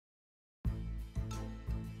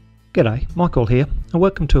G'day, Michael here, and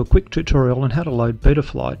welcome to a quick tutorial on how to load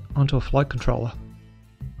Betaflight onto a flight controller.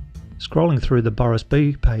 Scrolling through the Boris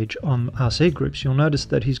B page on RCGroups, you'll notice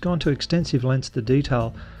that he's gone to extensive lengths to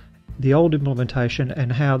detail the old implementation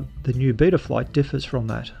and how the new Betaflight differs from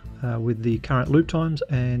that, with the current loop times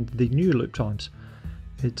and the new loop times.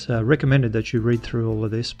 It's recommended that you read through all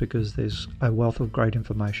of this because there's a wealth of great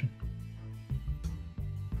information.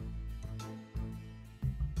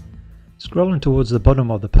 Scrolling towards the bottom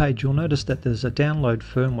of the page, you'll notice that there's a download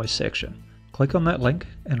firmware section. Click on that link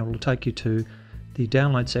and it will take you to the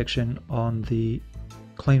download section on the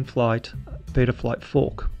CleanFlight Betaflight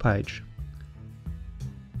fork page.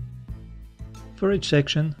 For each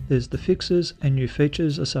section, there's the fixes and new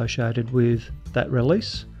features associated with that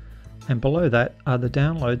release, and below that are the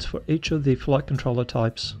downloads for each of the flight controller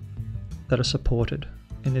types that are supported.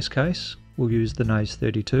 In this case, we'll use the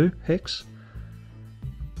NAS32 hex.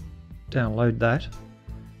 Download that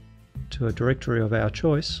to a directory of our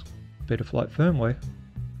choice, Betaflight firmware,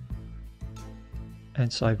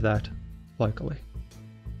 and save that locally.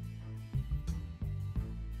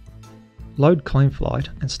 Load CleanFlight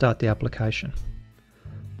and start the application.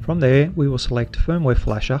 From there we will select Firmware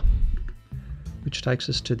Flasher, which takes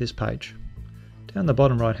us to this page. Down the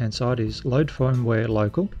bottom right hand side is Load Firmware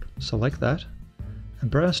Local, select that,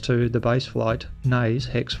 and browse to the Betaflight NAS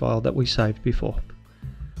hex file that we saved before.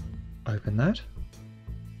 Open that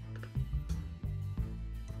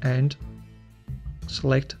and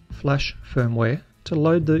select Flash Firmware to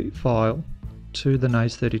load the file to the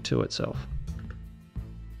NAS32 itself.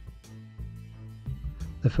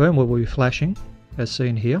 The firmware will be flashing as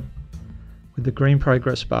seen here with the green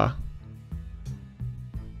progress bar.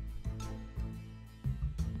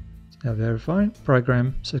 Now verifying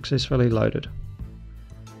program successfully loaded.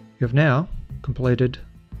 You have now completed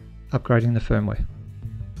upgrading the firmware.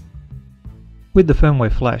 With the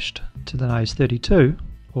firmware flashed to the NAS32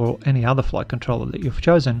 or any other flight controller that you've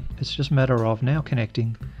chosen, it's just a matter of now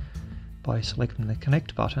connecting by selecting the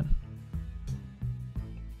connect button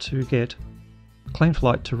to get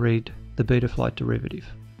CleanFlight to read the Betaflight derivative.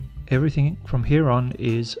 Everything from here on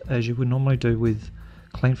is as you would normally do with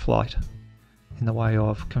CleanFlight in the way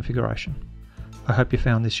of configuration. I hope you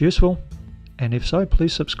found this useful, and if so,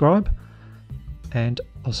 please subscribe, and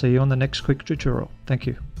I'll see you on the next quick tutorial. Thank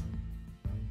you.